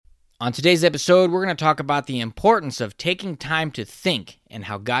On today's episode, we're going to talk about the importance of taking time to think and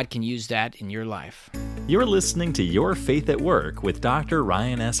how God can use that in your life. You're listening to Your Faith at Work with Dr.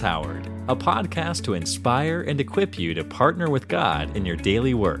 Ryan S. Howard, a podcast to inspire and equip you to partner with God in your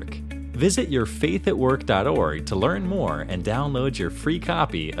daily work. Visit yourfaithatwork.org to learn more and download your free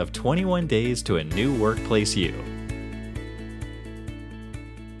copy of 21 Days to a New Workplace You.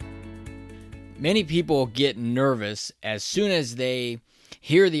 Many people get nervous as soon as they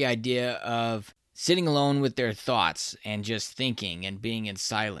hear the idea of sitting alone with their thoughts and just thinking and being in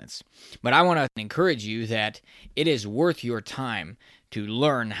silence. But I want to encourage you that it is worth your time to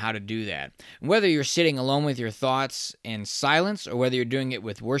learn how to do that. Whether you're sitting alone with your thoughts in silence or whether you're doing it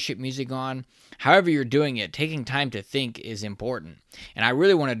with worship music on, however you're doing it, taking time to think is important. And I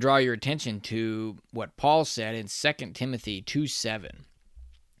really want to draw your attention to what Paul said in 2 Timothy 2:7.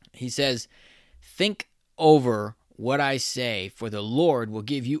 He says, "Think over what I say, for the Lord will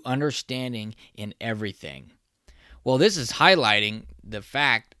give you understanding in everything." Well, this is highlighting the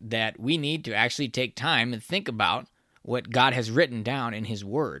fact that we need to actually take time and think about what God has written down in His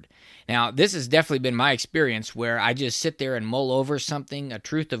Word. Now, this has definitely been my experience where I just sit there and mull over something, a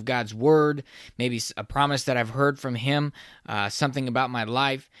truth of God's Word, maybe a promise that I've heard from Him, something about my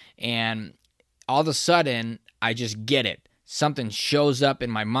life, and all of a sudden, I just get it. Something shows up in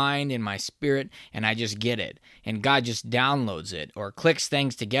my mind, in my spirit, and I just get it. And God just downloads it or clicks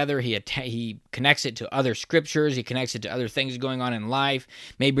things together. He connects it to other scriptures. He connects it to other things going on in life,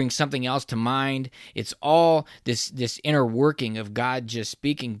 may bring something else to mind. It's all this inner working of God just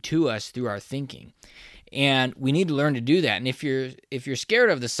speaking to us through our thinking. And we need to learn to do that. And if you're scared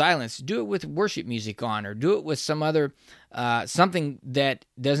of the silence, do it with worship music on, or do it with some other something that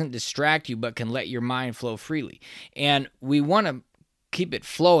doesn't distract you but can let your mind flow freely. And we want to keep it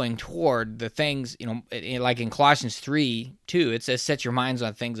flowing toward the things, like in Colossians 3:2, it says, "Set your minds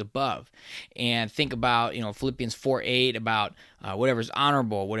on things above," and think about, Philippians 4:8 about whatever's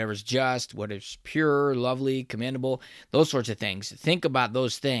honorable, whatever's just, whatever's pure, lovely, commendable, those sorts of things. Think about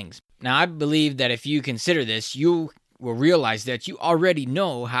those things. Now, I believe that if you consider this, you will realize that you already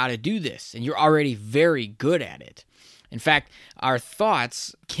know how to do this, and you're already very good at it. In fact, our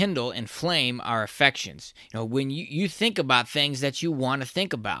thoughts kindle and flame our affections. When you think about things that you want to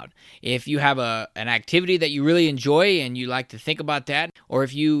think about, if you have an activity that you really enjoy and you like to think about that, or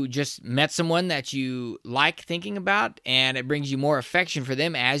if you just met someone that you like thinking about and it brings you more affection for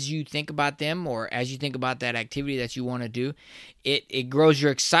them as you think about them or as you think about that activity that you want to do, it grows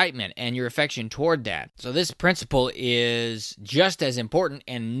your excitement and your affection toward that. So this principle is just as important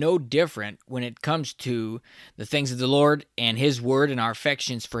and no different when it comes to the things of the Lord and His Word and our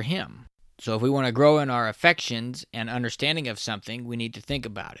affections for Him. So if we want to grow in our affections and understanding of something, we need to think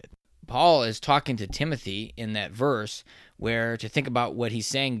about it. Paul is talking to Timothy in that verse where to think about what he's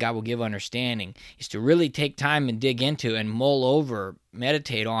saying, God will give understanding, is to really take time and dig into and mull over,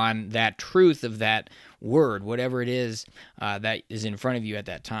 meditate on that truth of that word, whatever it is that is in front of you at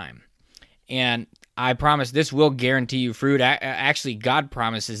that time. And I promise this will guarantee you fruit. Actually, God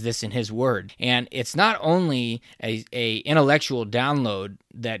promises this in His Word. And it's not only a intellectual download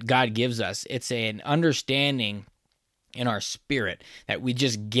that God gives us, it's an understanding in our spirit that we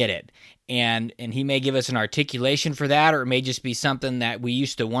just get it. And He may give us an articulation for that, or it may just be something that we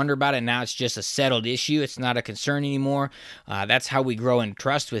used to wonder about and now it's just a settled issue. It's not a concern anymore. That's how we grow in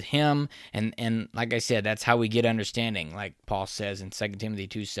trust with Him. And like I said, that's how we get understanding, like Paul says in 2 Timothy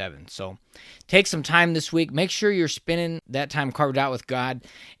 2:7. So take some time this week. Make sure you're spending that time carved out with God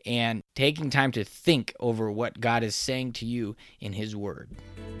and taking time to think over what God is saying to you in His Word.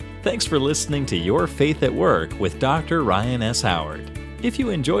 Thanks for listening to Your Faith at Work with Dr. Ryan S. Howard. If you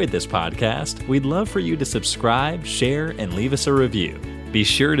enjoyed this podcast, we'd love for you to subscribe, share, and leave us a review. Be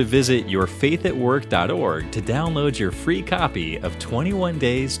sure to visit yourfaithatwork.org to download your free copy of 21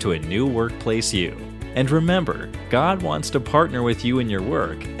 Days to a New Workplace You. And remember, God wants to partner with you in your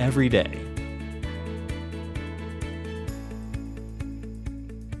work every day.